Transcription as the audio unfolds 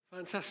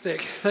Fantastic.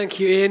 Thank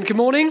you, Ian. Good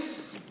morning.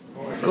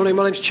 Good morning.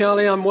 My name's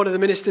Charlie. I'm one of the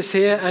ministers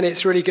here, and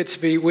it's really good to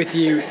be with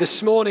you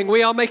this morning.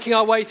 We are making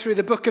our way through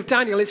the book of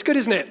Daniel. It's good,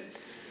 isn't it?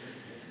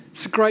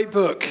 It's a great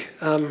book.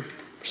 Some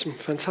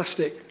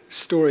fantastic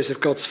stories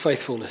of God's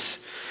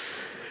faithfulness.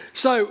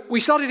 So we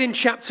started in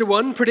chapter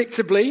 1,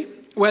 predictably,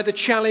 where the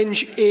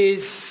challenge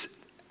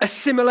is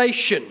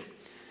assimilation,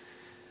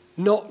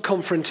 not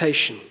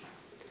confrontation.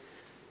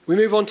 We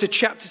move on to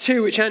chapter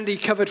 2, which Andy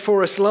covered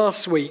for us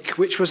last week,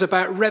 which was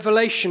about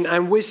revelation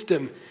and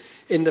wisdom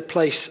in the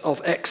place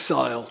of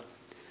exile.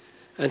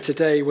 And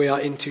today we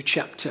are into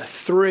chapter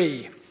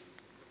 3.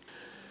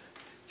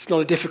 It's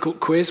not a difficult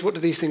quiz. What do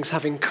these things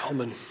have in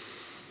common?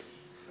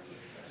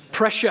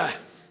 Pressure.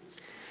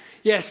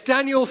 Yes,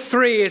 Daniel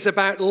 3 is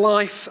about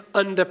life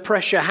under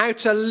pressure, how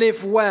to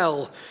live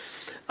well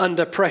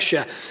under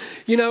pressure.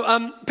 You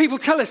know, people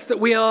tell us that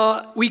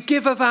we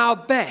give of our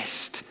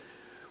best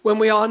when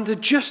we are under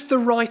just the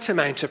right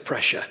amount of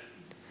pressure.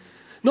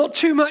 Not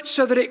too much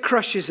so that it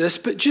crushes us,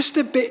 but just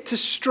a bit to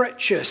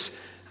stretch us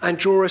and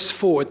draw us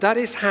forward. That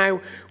is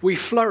how we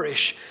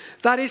flourish.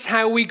 That is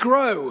how we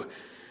grow.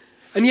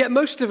 And yet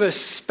most of us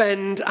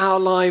spend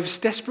our lives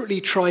desperately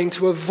trying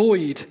to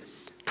avoid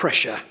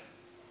pressure.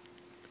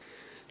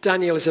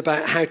 Daniel is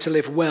about how to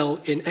live well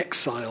in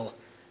exile,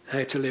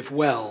 how to live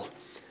well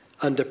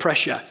under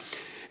pressure.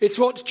 It's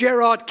what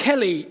Gerard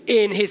Kelly,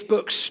 in his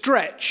book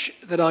Stretch,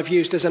 that I've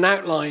used as an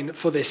outline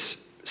for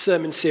this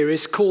sermon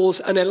series,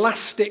 calls an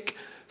elastic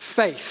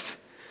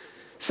faith.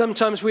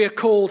 Sometimes we are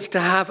called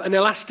to have an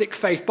elastic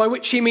faith, by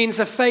which he means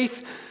a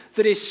faith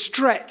that is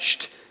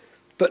stretched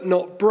but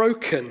not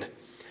broken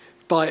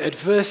by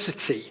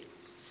adversity.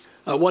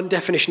 One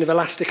definition of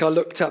elastic I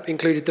looked up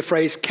included the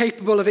phrase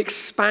capable of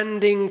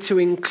expanding to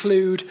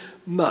include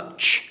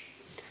much.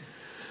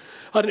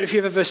 I don't know if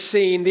you've ever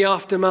seen the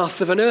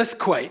aftermath of an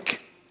earthquake,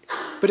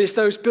 but it's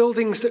those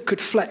buildings that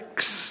could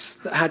flex,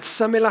 that had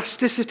some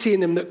elasticity in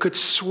them, that could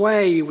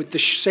sway with the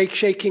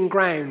shaking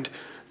ground,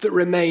 that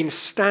remain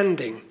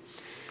standing.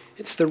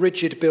 It's the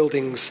rigid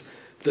buildings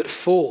that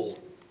fall.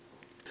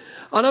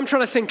 And I'm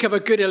trying to think of a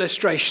good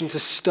illustration to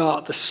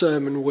start the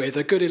sermon with,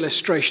 a good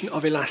illustration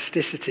of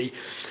elasticity.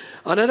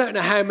 And I don't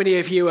know how many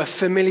of you are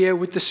familiar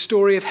with the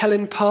story of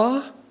Helen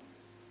Parr.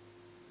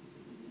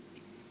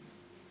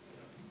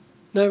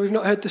 No, we've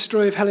not heard the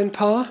story of Helen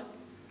Parr?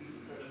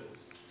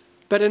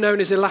 Better known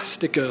as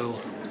Elastigirl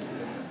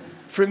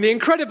from The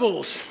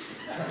Incredibles.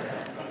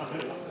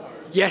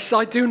 Yes,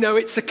 I do know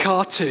it's a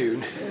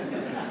cartoon.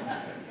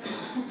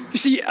 You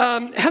see,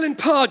 Helen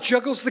Parr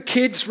juggles the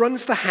kids,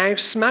 runs the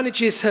house,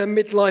 manages her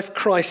midlife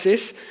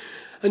crisis,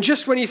 and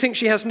just when you think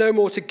she has no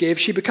more to give,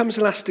 she becomes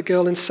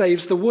Elastigirl and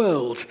saves the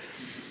world.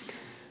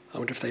 I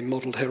wonder if they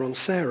modelled her on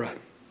Sarah.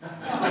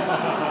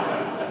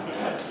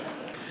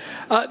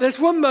 There's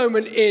one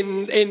moment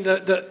in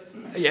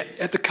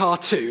the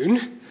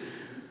cartoon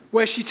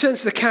where she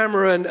turns to the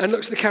camera and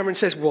looks at the camera and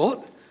says,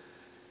 "What?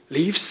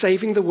 Leave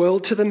saving the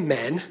world to the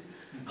men?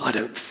 I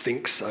don't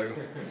think so."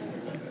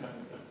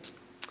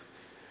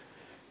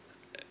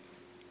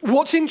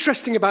 What's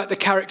interesting about the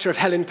character of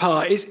Helen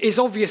Parr is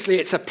obviously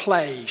it's a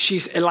play.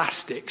 She's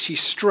elastic. She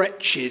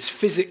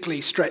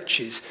physically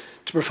stretches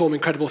to perform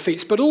incredible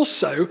feats. But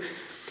also,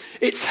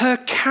 it's her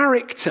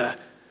character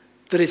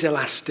that is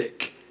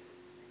elastic.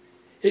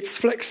 It's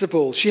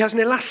flexible. She has an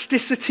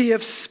elasticity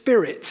of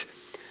spirit.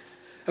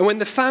 And when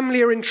the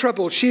family are in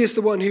trouble, she is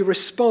the one who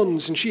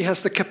responds, and she has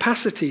the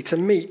capacity to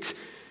meet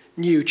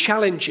new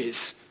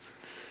challenges.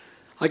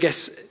 I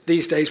guess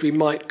these days we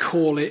might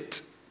call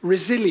it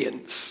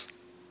resilience.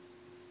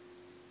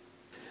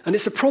 And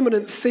it's a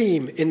prominent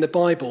theme in the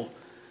Bible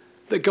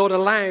that God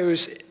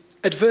allows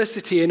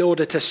adversity in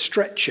order to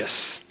stretch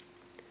us.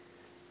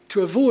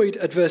 To avoid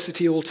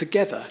adversity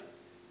altogether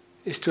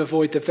is to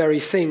avoid the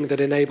very thing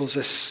that enables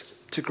us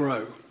to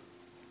grow.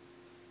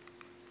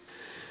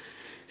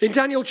 In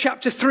Daniel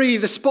chapter 3,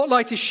 the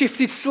spotlight is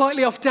shifted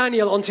slightly off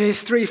Daniel onto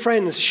his three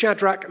friends,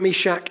 Shadrach,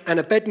 Meshach, and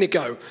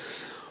Abednego.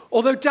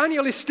 Although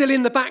Daniel is still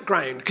in the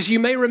background, because you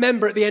may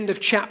remember at the end of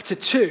chapter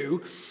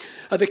 2,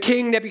 the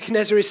king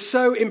Nebuchadnezzar is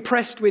so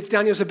impressed with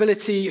Daniel's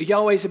ability,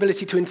 Yahweh's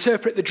ability to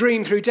interpret the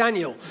dream through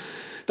Daniel,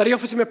 that he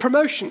offers him a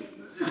promotion.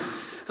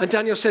 And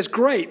Daniel says,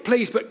 "Great,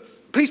 please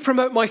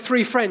promote my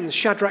three friends,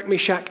 Shadrach,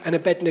 Meshach, and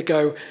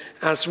Abednego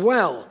as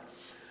well."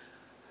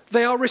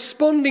 They are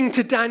responding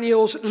to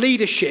Daniel's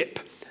leadership,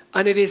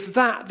 and it is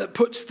that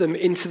puts them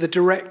into the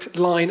direct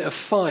line of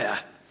fire.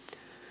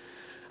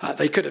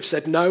 They could have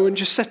said no and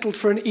just settled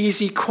for an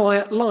easy,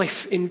 quiet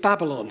life in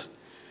Babylon,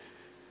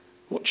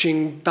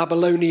 watching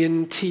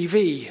Babylonian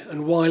TV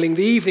and whiling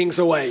the evenings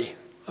away.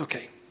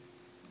 Okay,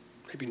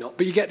 maybe not,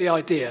 but you get the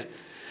idea.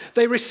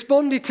 They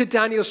responded to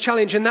Daniel's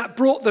challenge, and that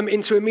brought them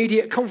into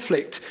immediate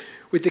conflict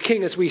with the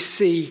king, as we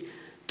see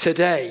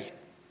today.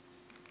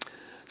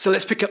 So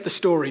let's pick up the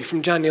story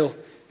from Daniel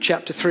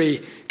chapter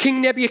 3.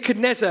 King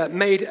Nebuchadnezzar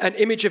made an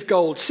image of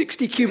gold,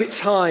 60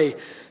 cubits high,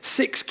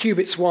 6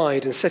 cubits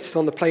wide, and set it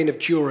on the plain of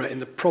Dura in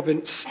the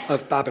province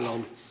of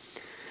Babylon.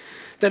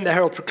 Then the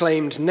herald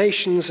proclaimed,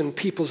 "Nations and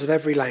peoples of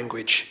every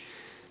language,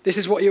 This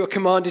is what you are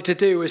commanded to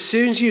do. As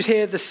soon as you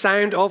hear the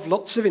sound of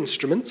lots of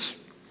instruments,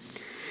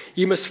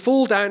 you must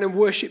fall down and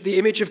worship the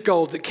image of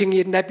gold that King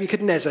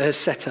Nebuchadnezzar has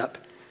set up.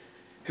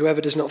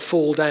 Whoever does not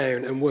fall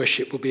down and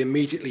worship will be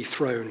immediately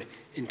thrown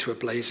into a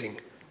blazing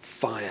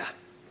fire.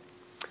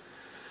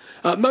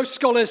 Most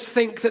scholars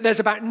think that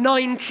there's about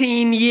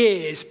 19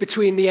 years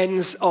between the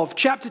ends of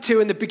chapter 2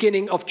 and the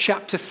beginning of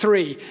chapter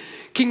 3.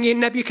 King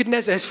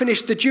Nebuchadnezzar has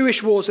finished the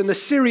Jewish wars and the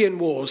Syrian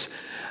wars,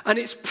 and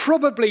it's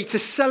probably to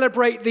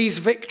celebrate these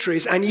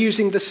victories and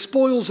using the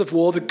spoils of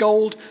war, the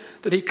gold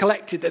that he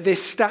collected, that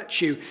this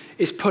statue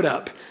is put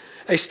up,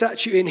 a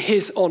statue in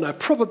his honor,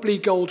 probably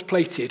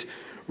gold-plated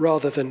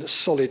rather than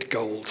solid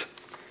gold.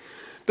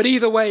 But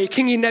either way,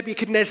 King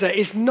Nebuchadnezzar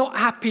is not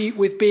happy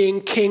with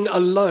being king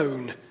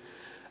alone.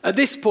 At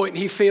this point,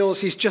 he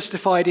feels he's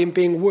justified in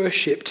being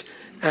worshipped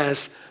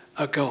as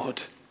a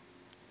god.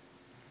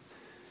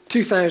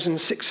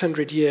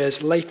 2,600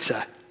 years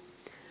later,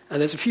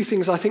 and there's a few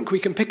things I think we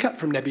can pick up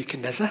from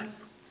Nebuchadnezzar.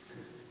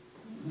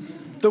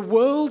 The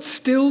world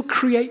still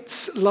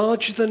creates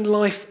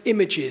larger-than-life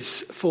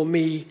images for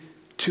me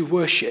to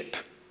worship.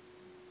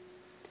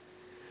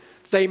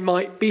 They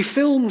might be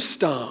film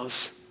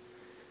stars.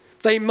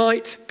 They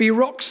might be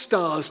rock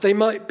stars. They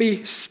might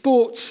be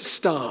sports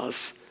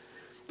stars.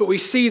 But we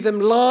see them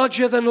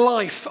larger than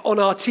life on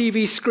our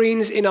TV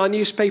screens, in our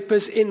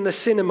newspapers, in the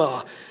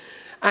cinema.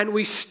 And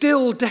we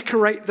still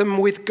decorate them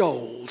with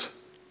gold.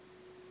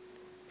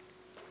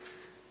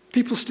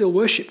 People still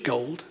worship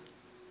gold.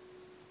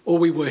 Or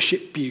we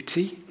worship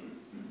beauty.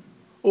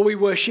 Or we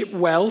worship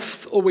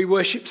wealth. Or we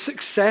worship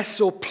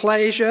success or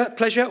pleasure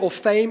or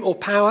fame or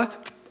power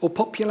or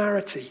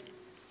popularity.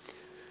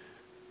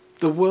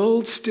 The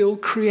world still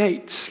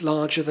creates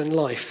larger than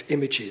life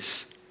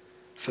images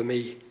for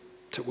me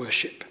to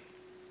worship.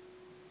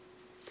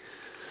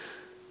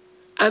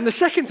 And the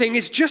second thing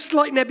is, just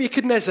like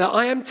Nebuchadnezzar,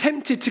 I am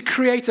tempted to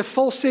create a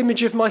false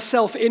image of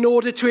myself in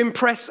order to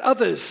impress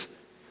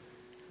others.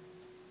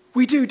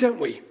 We do, don't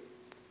we?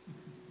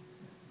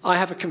 I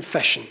have a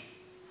confession.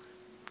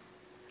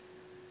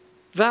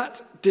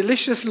 That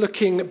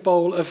delicious-looking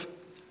bowl of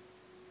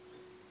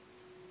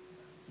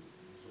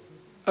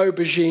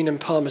aubergine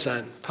and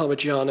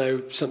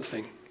Parmigiano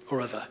something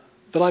or other,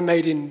 that I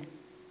made in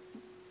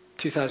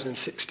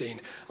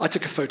 2016. I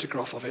took a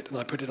photograph of it and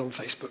I put it on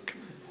Facebook.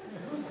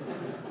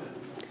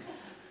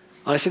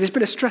 And I said, it's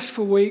been a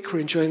stressful week. We're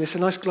enjoying this. A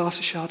nice glass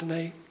of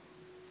Chardonnay,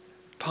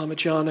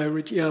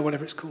 Parmigiano,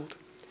 whatever it's called.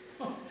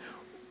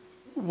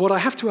 What I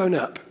have to own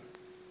up,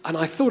 and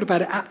I thought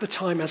about it at the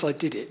time as I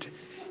did it,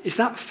 is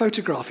that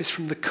photograph is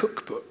from the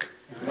cookbook.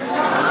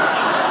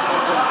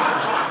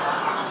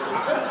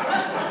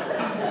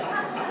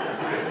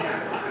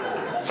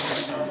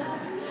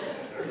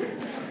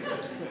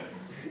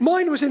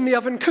 Mine was in the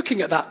oven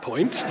cooking at that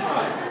point,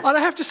 and I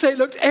have to say it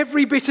looked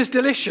every bit as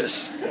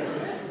delicious.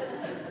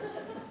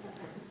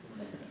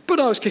 But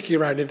I was kicking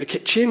around in the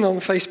kitchen on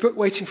Facebook,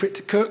 waiting for it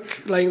to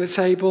cook, laying the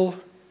table.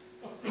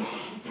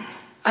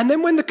 And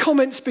then when the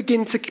comments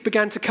began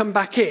to come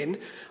back in,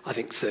 I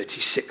think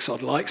 36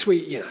 odd likes,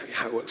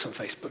 how it works on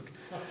Facebook.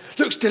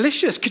 Looks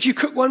delicious, could you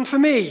cook one for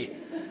me?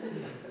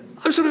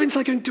 I'm sort of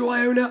inside going, do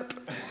I own up?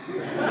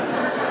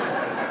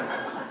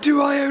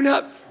 Do I own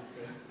up?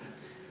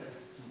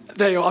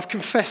 There you are, I've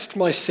confessed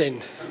my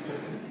sin.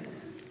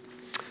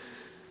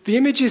 The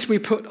images we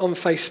put on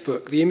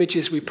Facebook, the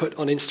images we put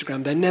on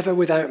Instagram, they're never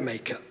without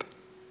makeup.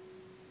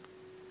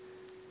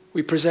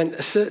 We present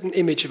a certain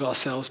image of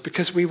ourselves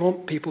because we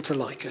want people to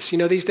like us. You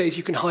know, these days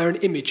you can hire an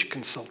image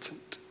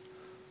consultant.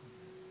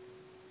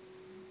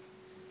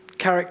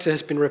 Character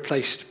has been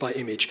replaced by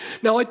image.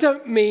 Now, I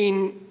don't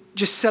mean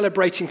just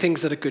celebrating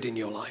things that are good in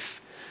your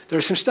life. There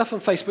is some stuff on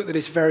Facebook that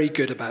is very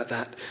good about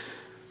that.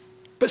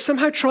 But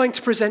somehow trying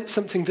to present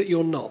something that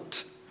you're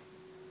not,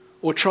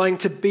 or trying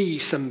to be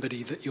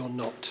somebody that you're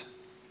not.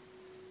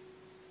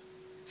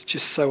 It's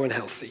just so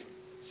unhealthy.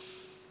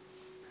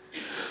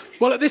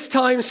 Well, at this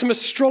time, some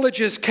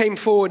astrologers came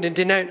forward and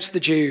denounced the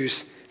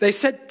Jews. They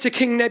said to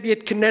King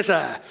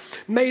Nebuchadnezzar,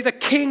 "May the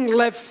king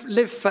live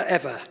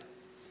forever."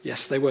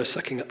 Yes, they were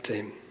sucking up to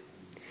him.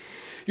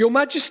 "Your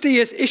Majesty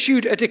has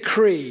issued a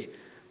decree,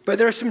 but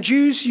there are some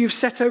Jews you've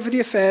set over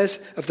the affairs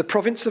of the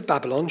province of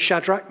Babylon,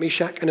 Shadrach,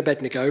 Meshach, and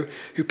Abednego,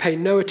 who pay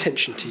no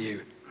attention to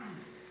you.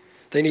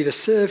 They neither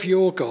serve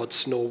your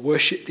gods nor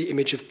worship the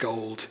image of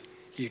gold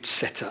you'd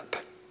set up."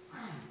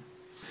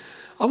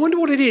 I wonder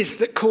what it is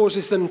that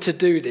causes them to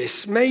do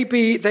this.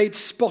 Maybe they'd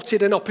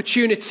spotted an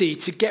opportunity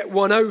to get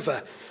one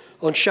over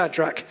on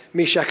Shadrach,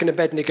 Meshach, and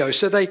Abednego.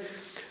 So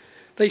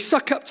they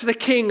suck up to the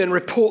king and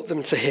report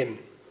them to him.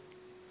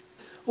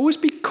 Always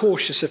be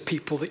cautious of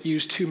people that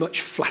use too much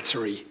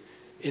flattery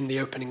in the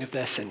opening of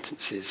their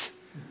sentences.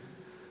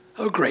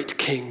 "Oh, great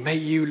king, may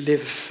you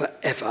live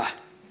forever."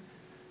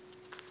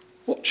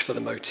 Watch for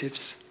the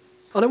motives.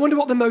 And I wonder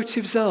what the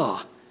motives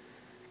are.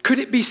 Could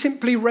it be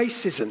simply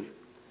racism?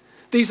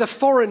 These are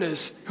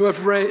foreigners who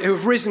have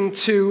risen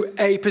to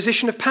a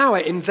position of power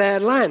in their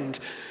land.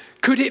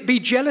 Could it be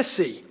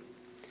jealousy?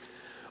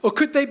 Or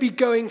could they be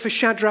going for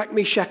Shadrach,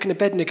 Meshach, and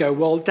Abednego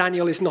while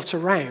Daniel is not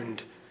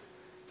around?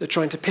 They're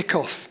trying to pick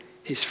off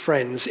his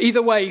friends.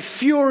 Either way,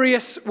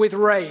 furious with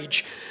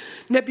rage,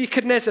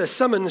 Nebuchadnezzar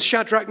summons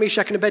Shadrach,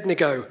 Meshach, and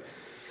Abednego.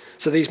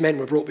 So these men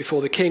were brought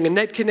before the king, and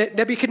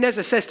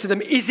Nebuchadnezzar says to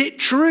them, "Is it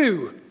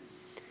true?"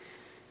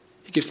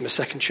 He gives them a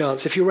second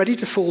chance. "If you're ready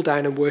to fall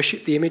down and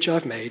worship the image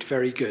I've made,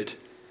 very good.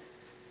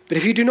 But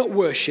if you do not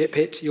worship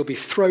it, you'll be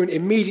thrown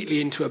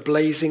immediately into a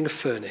blazing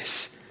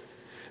furnace.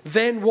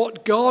 Then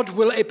what God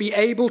will be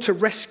able to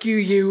rescue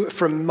you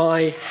from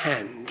my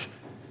hand?"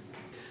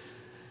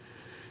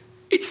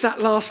 It's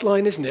that last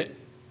line, isn't it?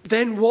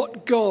 Then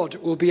what God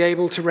will be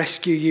able to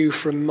rescue you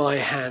from my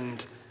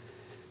hand?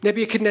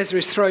 Nebuchadnezzar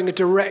is throwing a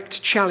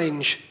direct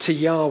challenge to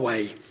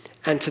Yahweh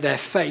and to their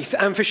faith.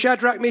 And for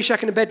Shadrach,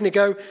 Meshach, and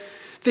Abednego,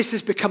 this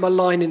has become a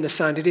line in the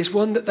sand. It is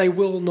one that they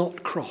will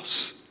not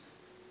cross.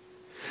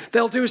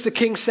 They'll do as the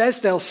king says.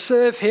 They'll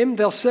serve him.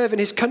 They'll serve in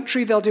his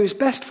country. They'll do his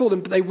best for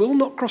them, but they will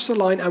not cross the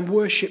line and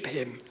worship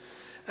him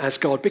as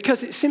God,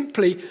 because it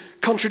simply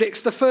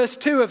contradicts the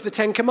first two of the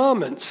Ten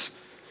Commandments.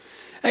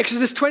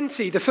 Exodus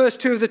 20, the first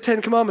two of the Ten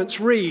Commandments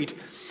read,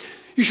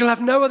 "You shall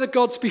have no other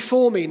gods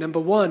before me," number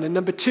 1. And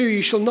number 2,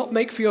 "You shall not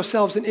make for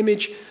yourselves an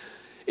image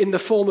in the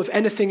form of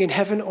anything in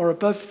heaven or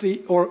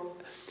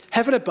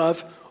heaven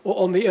above, or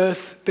on the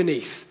earth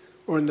beneath,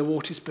 or in the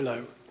waters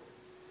below.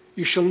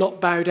 You shall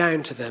not bow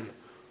down to them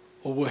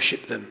or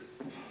worship them."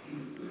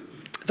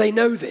 They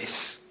know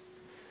this.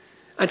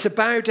 And to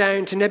bow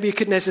down to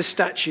Nebuchadnezzar's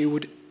statue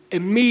would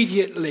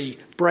immediately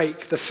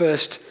break the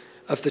first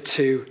of the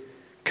two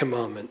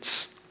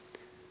commandments.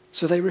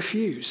 So they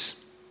refuse.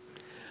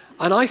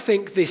 And I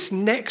think this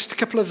next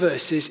couple of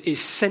verses is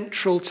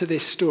central to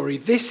this story.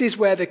 This is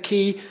where the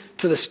key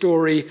to the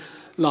story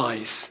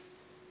lies.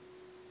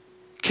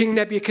 King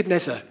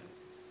Nebuchadnezzar,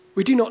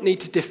 we do not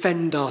need to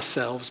defend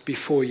ourselves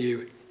before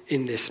you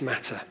in this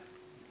matter.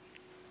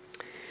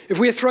 If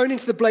we are thrown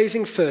into the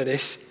blazing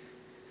furnace,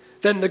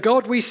 then the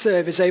God we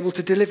serve is able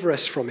to deliver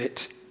us from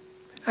it,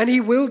 and he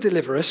will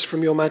deliver us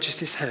from your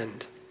majesty's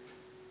hand.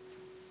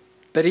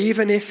 But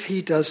even if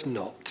he does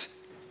not,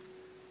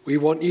 we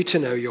want you to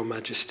know, your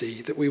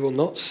majesty, that we will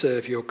not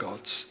serve your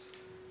gods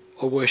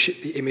or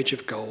worship the image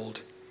of gold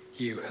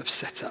you have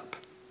set up.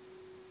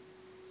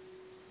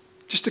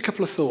 Just a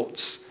couple of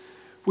thoughts.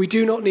 We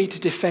do not need to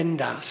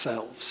defend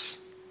ourselves.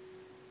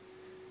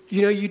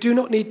 You know, you do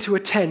not need to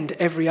attend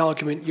every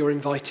argument you're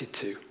invited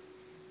to.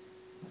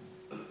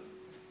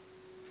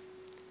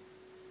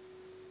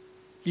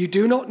 You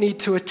do not need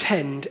to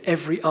attend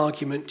every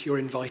argument you're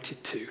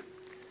invited to.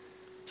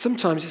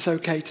 Sometimes it's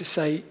okay to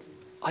say,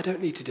 I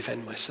don't need to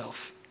defend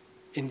myself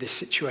in this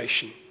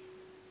situation.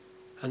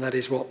 And that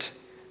is what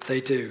they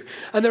do.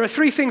 And there are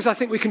 3 things I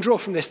think we can draw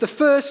from this. The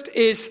first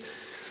is,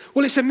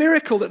 well, it's a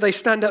miracle that they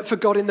stand up for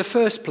God in the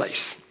first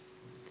place.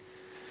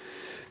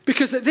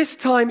 Because at this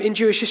time in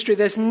Jewish history,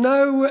 there's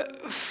no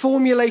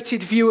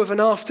formulated view of an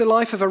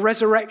afterlife, of a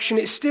resurrection.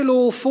 It's still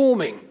all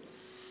forming.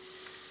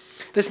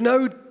 There's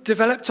no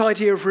developed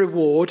idea of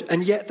reward,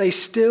 and yet they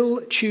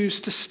still choose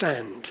to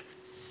stand.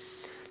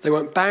 They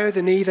won't bow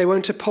the knee, they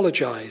won't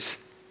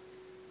apologize,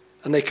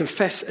 and they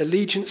confess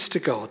allegiance to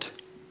God.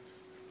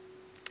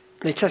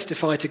 They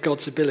testify to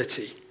God's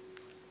ability.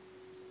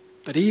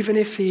 But even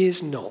if he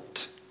is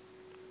not,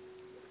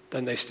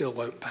 then they still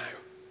won't bow.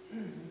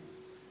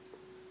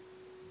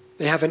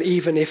 They have an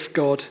even if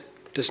God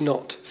does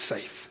not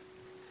faith.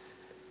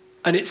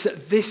 And it's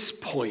at this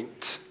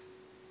point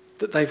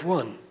that they've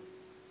won.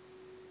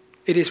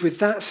 It is with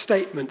that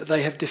statement that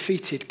they have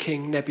defeated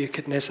King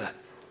Nebuchadnezzar.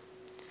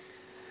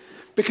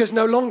 Because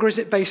no longer is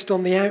it based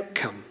on the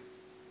outcome.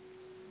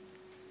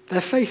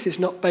 Their faith is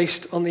not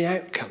based on the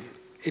outcome.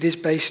 It is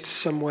based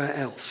somewhere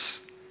else.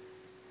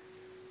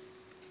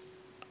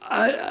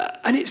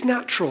 And it's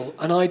natural,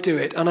 and I do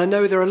it. And I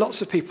know there are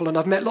lots of people, and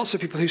I've met lots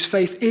of people whose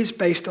faith is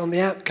based on the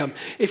outcome.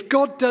 If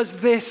God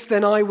does this,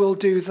 then I will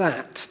do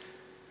that.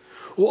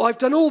 Or I've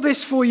done all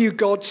this for you,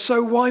 God,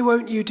 so why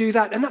won't you do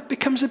that? And that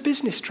becomes a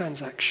business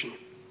transaction.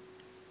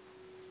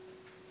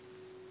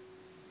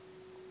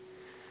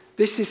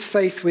 This is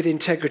faith with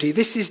integrity.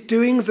 This is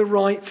doing the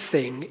right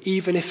thing,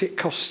 even if it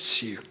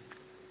costs you.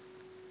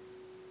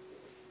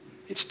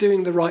 It's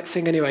doing the right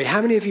thing anyway.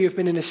 How many of you have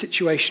been in a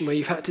situation where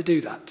you've had to do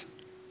that?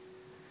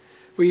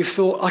 Where you've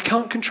thought, I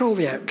can't control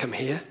the outcome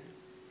here,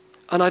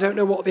 and I don't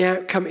know what the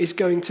outcome is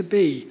going to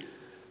be,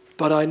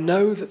 but I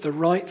know that the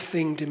right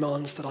thing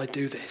demands that I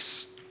do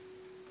this.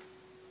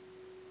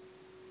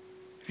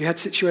 Have you had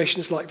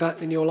situations like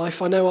that in your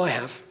life? I know I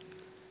have.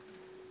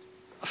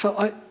 I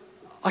felt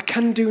I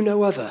can do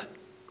no other.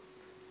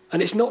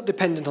 And it's not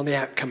dependent on the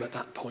outcome at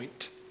that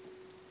point,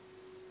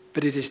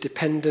 but it is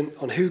dependent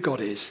on who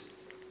God is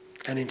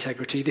and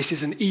integrity. This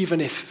is an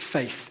even if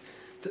faith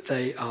that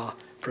they are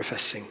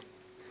professing.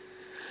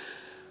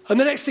 And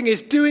the next thing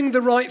is, doing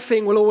the right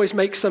thing will always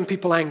make some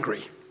people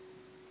angry.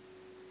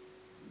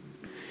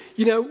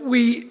 You know,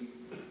 we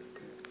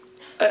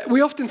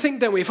often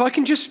think, don't we, if I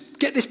can just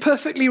get this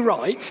perfectly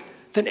right,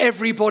 then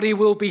everybody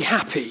will be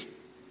happy.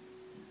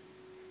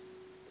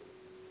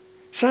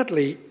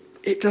 Sadly,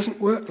 it doesn't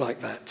work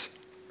like that.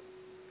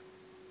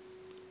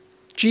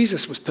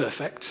 Jesus was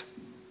perfect,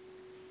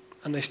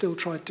 and they still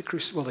tried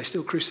to they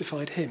still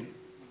crucified him.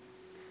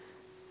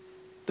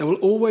 There will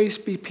always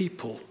be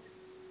people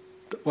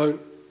that won't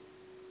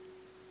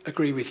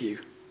agree with you,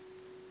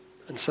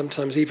 and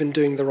sometimes even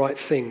doing the right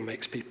thing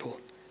makes people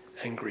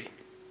angry.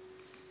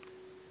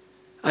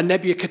 And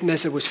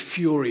Nebuchadnezzar was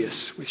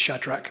furious with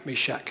Shadrach,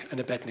 Meshach, and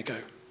Abednego.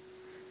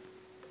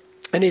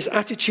 And his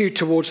attitude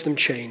towards them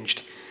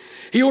changed.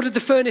 He ordered the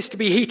furnace to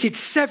be heated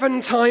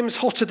 7 times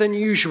hotter than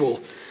usual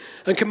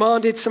and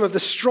commanded some of the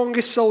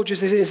strongest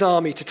soldiers in his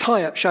army to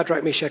tie up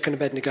Shadrach, Meshach, and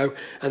Abednego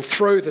and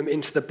throw them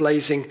into the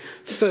blazing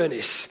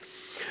furnace.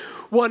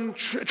 One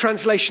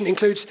translation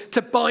includes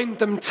to bind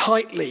them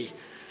tightly.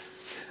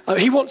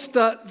 He wants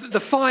the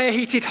fire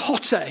heated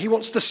hotter. He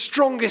wants the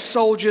strongest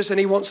soldiers, and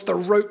he wants the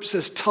ropes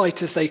as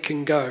tight as they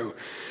can go.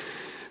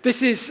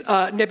 This is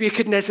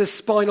Nebuchadnezzar's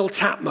Spinal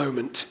Tap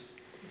moment.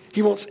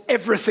 He wants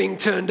everything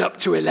turned up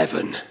to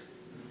 11.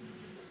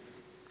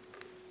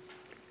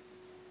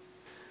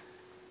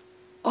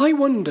 I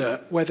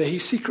wonder whether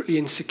he's secretly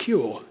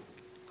insecure.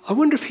 I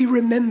wonder if he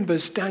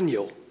remembers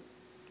Daniel.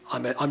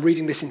 I'm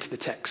reading this into the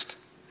text.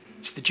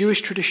 It's the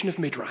Jewish tradition of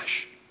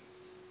Midrash.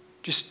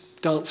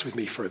 Just dance with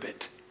me for a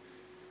bit.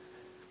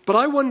 But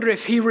I wonder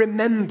if he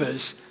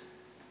remembers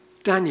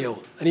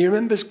Daniel, and he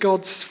remembers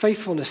God's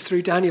faithfulness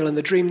through Daniel and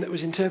the dream that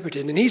was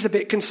interpreted. And he's a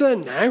bit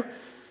concerned now.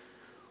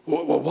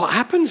 What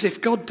happens if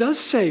God does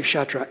save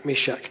Shadrach,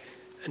 Meshach,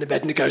 and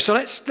Abednego? So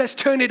let's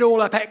turn it all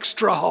up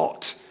extra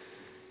hot,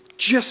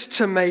 just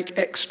to make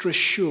extra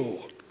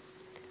sure.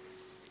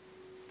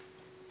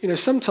 You know,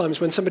 sometimes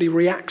when somebody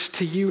reacts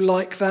to you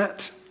like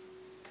that,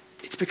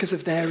 it's because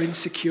of their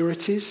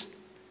insecurities,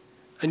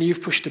 and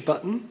you've pushed a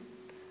button,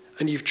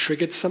 and you've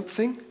triggered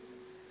something.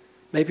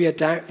 Maybe a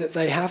doubt that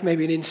they have,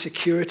 maybe an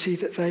insecurity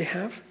that they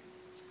have.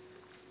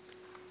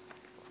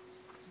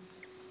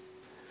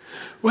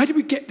 Where did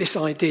we get this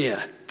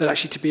idea that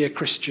actually to be a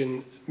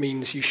Christian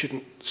means you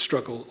shouldn't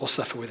struggle or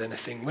suffer with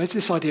anything? Where does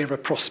this idea of a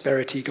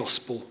prosperity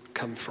gospel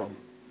come from?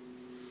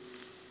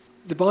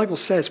 The Bible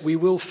says we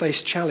will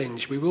face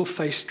challenge, we will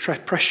face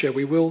pressure,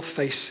 we will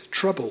face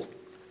trouble.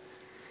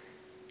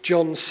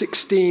 John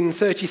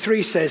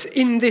 16:33 says,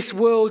 "In this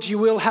world you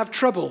will have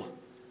trouble."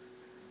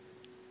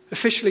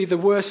 Officially the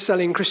worst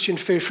selling Christian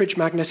fridge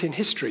magnet in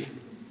history.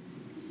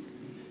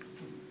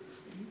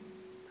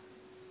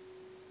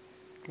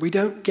 We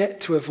don't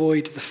get to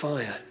avoid the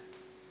fire.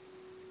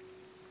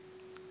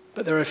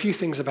 But there are a few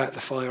things about the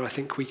fire I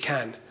think we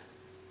can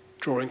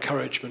draw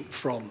encouragement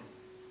from.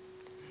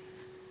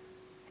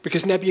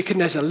 Because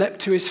Nebuchadnezzar leapt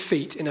to his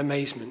feet in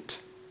amazement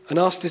and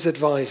asked his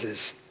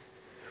advisors,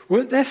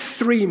 "Weren't there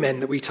 3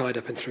 men that we tied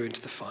up and threw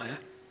into the fire?"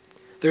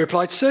 They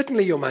replied,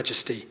 "Certainly, Your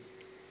Majesty."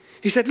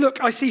 He said,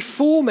 "Look, I see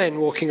 4 men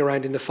walking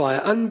around in the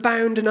fire,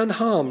 unbound and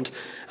unharmed,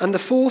 and the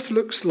 4th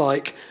looks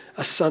like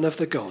a son of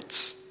the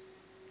gods."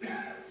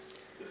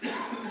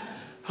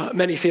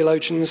 Many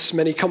theologians,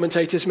 many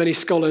commentators, many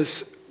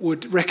scholars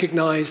would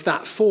recognize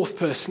that 4th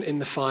person in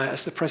the fire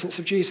as the presence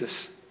of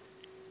Jesus.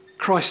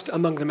 Christ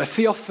among them, a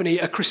theophany,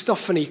 a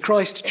Christophany,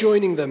 Christ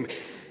joining them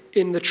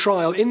in the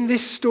trial. In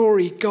this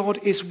story, God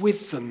is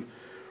with them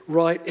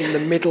right in the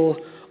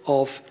middle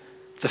of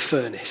the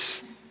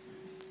furnace.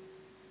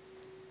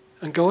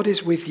 And God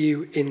is with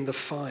you in the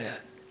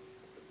fire.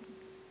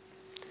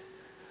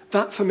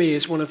 That for me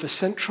is one of the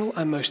central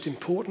and most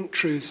important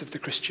truths of the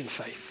Christian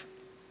faith.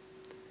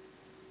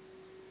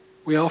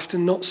 We are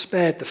often not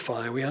spared the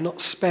fire. We are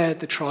not spared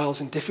the trials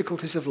and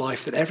difficulties of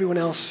life that everyone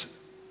else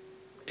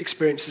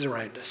experiences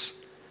around us.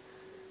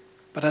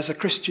 But as a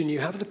Christian,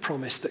 you have the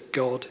promise that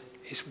God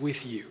is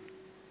with you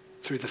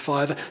through the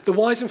fire. The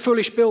wise and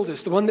foolish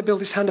builders, the one that built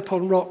his house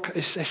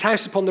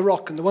upon the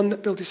rock, and the one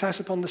that built his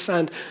house upon the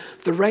sand,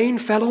 the rain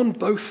fell on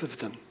both of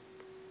them.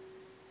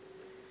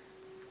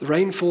 The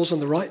rain falls on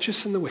the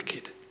righteous and the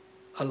wicked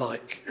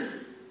alike.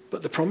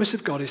 But the promise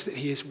of God is that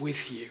he is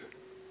with you.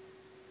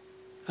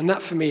 And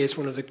that for me is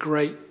one of the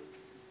great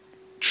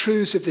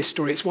truths of this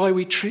story. It's why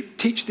we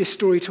teach this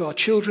story to our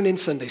children in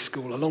Sunday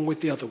school along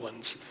with the other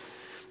ones.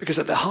 Because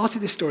at the heart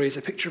of this story is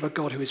a picture of a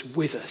God who is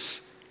with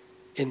us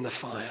in the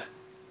fire.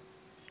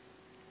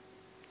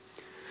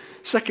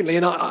 Secondly,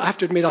 and I have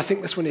to admit I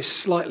think this one is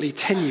slightly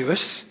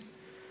tenuous,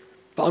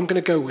 but I'm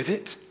going to go with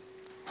it.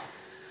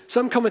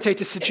 Some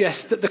commentators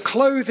suggest that the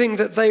clothing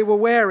that they were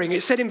wearing,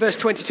 it said in verse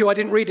 22, I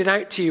didn't read it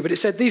out to you, but it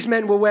said these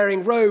men were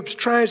wearing robes,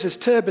 trousers,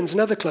 turbans,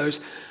 and other clothes,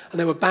 and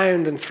they were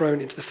bound and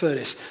thrown into the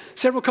furnace.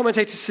 Several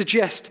commentators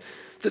suggest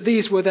that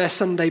these were their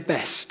Sunday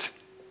best.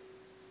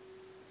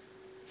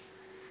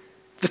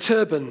 The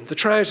turban, the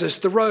trousers,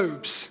 the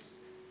robes,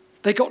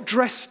 they got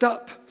dressed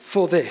up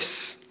for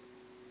this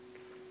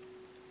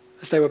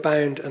as they were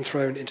bound and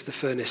thrown into the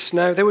furnace.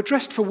 Now, they were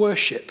dressed for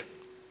worship.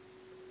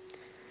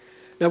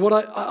 Now, what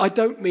I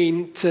don't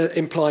mean to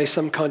imply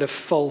some kind of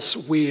false,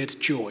 weird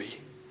joy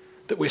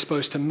that we're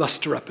supposed to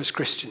muster up as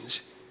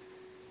Christians.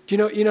 Do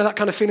you know that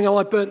kind of feeling? Oh,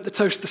 I burnt the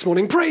toast this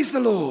morning. Praise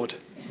the Lord.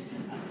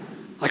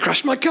 I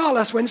crashed my car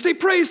last Wednesday.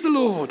 Praise the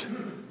Lord.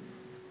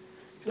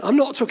 I'm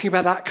not talking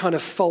about that kind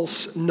of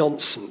false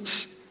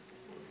nonsense.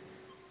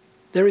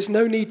 There is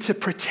no need to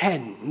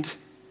pretend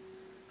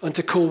and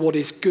to call what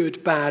is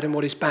good bad and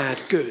what is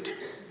bad good.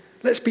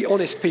 Let's be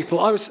honest, people.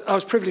 I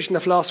was privileged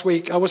enough last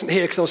week. I wasn't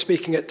here because I was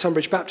speaking at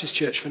Tunbridge Baptist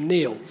Church for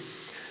Neil.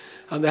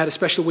 And they had a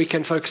special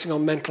weekend focusing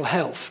on mental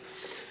health.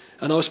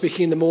 And I was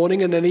speaking in the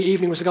morning, and then the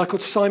evening was a guy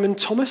called Simon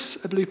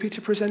Thomas, a Blue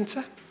Peter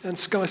presenter and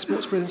Sky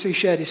Sports presenter. He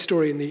shared his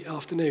story in the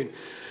afternoon.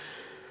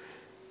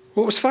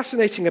 What was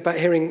fascinating about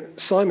hearing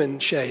Simon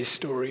share his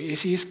story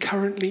is he is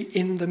currently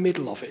in the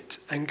middle of it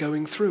and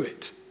going through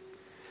it.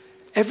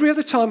 Every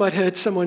other time I'd heard someone